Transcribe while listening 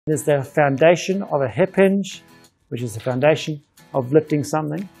There's the foundation of a hip hinge, which is the foundation of lifting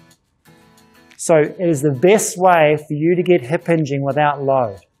something. So it is the best way for you to get hip hinging without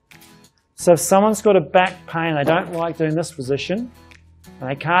load. So if someone's got a back pain, they don't like doing this position, and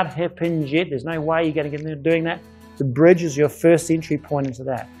they can't hip hinge yet, there's no way you're going to get them doing that. The bridge is your first entry point into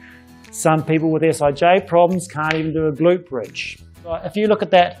that. Some people with SIJ problems can't even do a glute bridge. If you look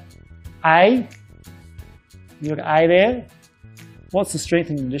at that A, you look at A there, what's the strength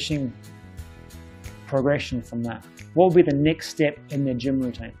and conditioning progression from that? What will be the next step in their gym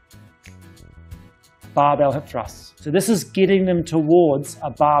routine? Barbell hip thrusts. So this is getting them towards a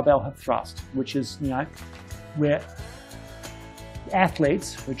barbell hip thrust, which is, where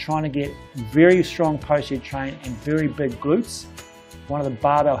athletes who are trying to get very strong posterior train and very big glutes. One of the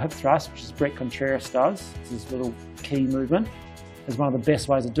barbell hip thrusts, which is Brett Contreras does, this little key movement, is one of the best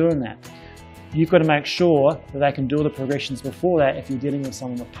ways of doing that. You've got to make sure that they can do all the progressions before that if you're dealing with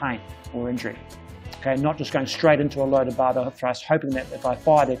someone with pain or injury. Okay, not just going straight into a loaded barbell hip thrust, hoping that if I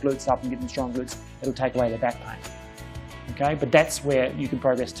fire their glutes up and give them strong glutes, it'll take away their back pain. Okay, but that's where you can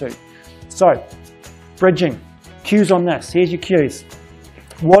progress too. So, bridging. Cues on this. Here's your cues.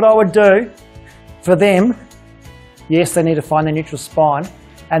 What I would do for them, yes, they need to find their neutral spine,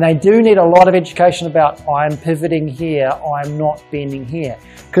 and they do need a lot of education about I'm pivoting here, I'm not bending here.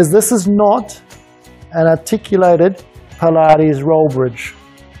 Because this is not an articulated Pilates roll bridge.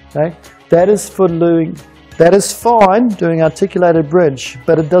 Okay? That is for doing, that is fine doing articulated bridge,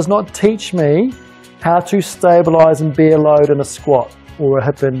 but it does not teach me how to stabilize and bear load in a squat or a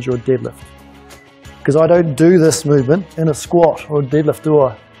hip hinge or a deadlift. Because I don't do this movement in a squat or a deadlift, do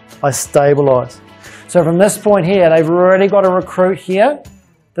I? I stabilize. So from this point here, they've already got a recruit here.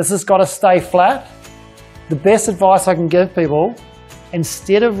 This has got to stay flat. The best advice I can give people,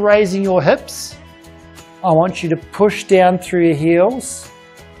 instead of raising your hips, I want you to push down through your heels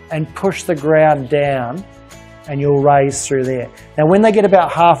and push the ground down, and you'll raise through there. Now when they get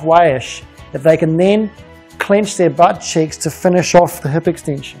about halfway-ish, if they can then clench their butt cheeks to finish off the hip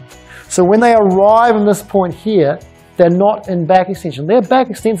extension. So when they arrive in this point here, they're not in back extension. Their back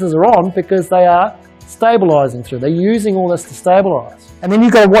extensors are on because they are stabilizing through. They're using all this to stabilize. And then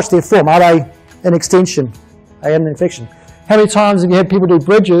you've got to watch their form. Are they in extension? Are they in inflection? How many times have you had people do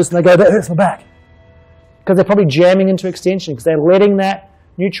bridges and they go, that hurts my back? Because they're probably jamming into extension because they're letting that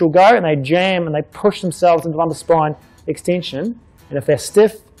neutral go and they jam and they push themselves into lumbar spine extension. And if they're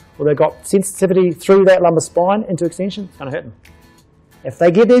stiff or they've got sensitivity through that lumbar spine into extension, it's going to hurt them. If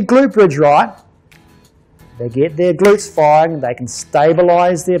they get their glute bridge right, they get their glutes firing, they can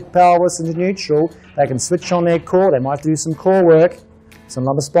stabilize their pelvis into neutral, they can switch on their core, they might do some core work, some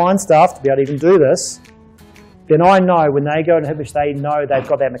lumbar spine stuff to be able to even do this, then I know when they go into hip hinge, they know they've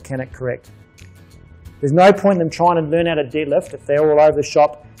got that mechanic correct. There's no point in them trying to learn how to deadlift if they're all over the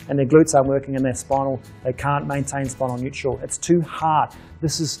shop and their glutes aren't working and their spinal, they can't maintain spinal neutral. It's too hard.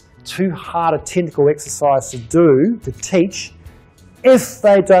 This is too hard a technical exercise to do, to teach, if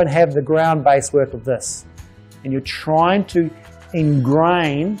they don't have the ground-based work of this. And you're trying to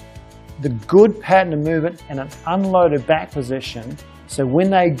ingrain the good pattern of movement in an unloaded back position, so when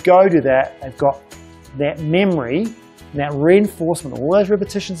they go to that, they've got that memory and that reinforcement, all those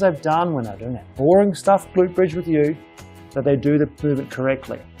repetitions they've done when they're doing that boring stuff, glute bridge with you, that they do the movement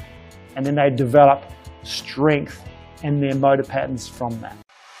correctly. And then they develop strength in their motor patterns from that.